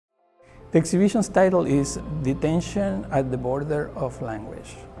The exhibition's title is Detention at the Border of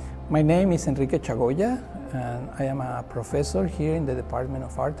Language. My name is Enrique Chagoya, and I am a professor here in the Department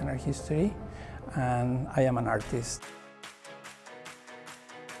of Art and Art History, and I am an artist.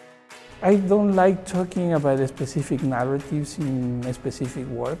 I don't like talking about the specific narratives in specific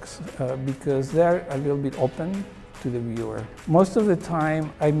works because they're a little bit open to the viewer. Most of the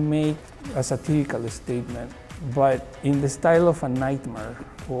time I make a satirical statement, but in the style of a nightmare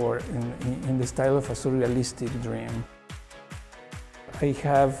or in the style of a surrealistic dream. I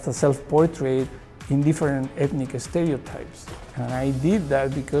have a self-portrait in different ethnic stereotypes. And I did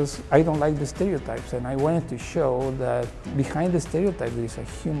that because I don't like the stereotypes, and I wanted to show that behind the stereotype there is a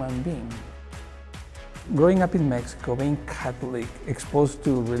human being. Growing up in Mexico, being Catholic, exposed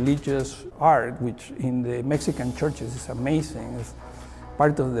to religious art, which in the Mexican churches is amazing. It's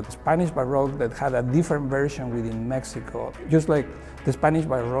part of the Spanish Baroque that had a different version within Mexico. Just like the Spanish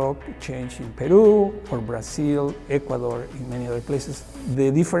Baroque changed in Peru or Brazil, Ecuador, in many other places.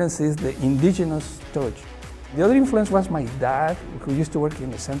 The difference is the indigenous touch. The other influence was my dad, who used to work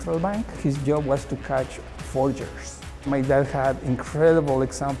in the central bank. His job was to catch forgers. My dad had incredible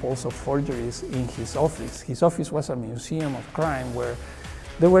examples of forgeries in his office. His office was a museum of crime where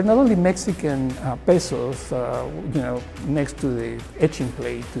there were not only Mexican pesos, next to the etching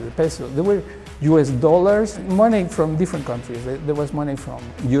plate to the peso. There were US dollars, money from different countries. There was money from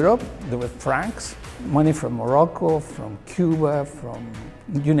Europe, there were francs, money from Morocco, from Cuba, from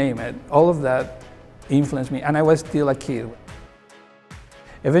you name it. All of that influenced me, and I was still a kid.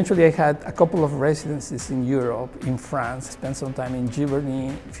 Eventually I had a couple of residencies in Europe, in France, spent some time in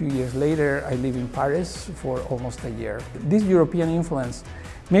Giverny. A few years later I lived in Paris for almost a year. This European influence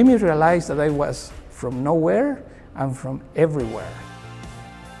made me realize that I was from nowhere and from everywhere.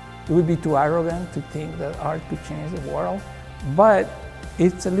 It would be too arrogant to think that art could change the world, but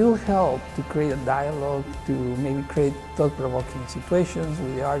it's a little help to create a dialogue, to maybe create thought-provoking situations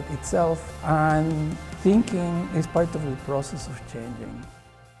with the art itself, and thinking is part of the process of changing.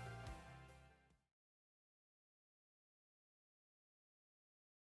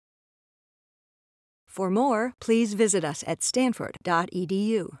 For more, please visit us at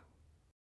stanford.edu.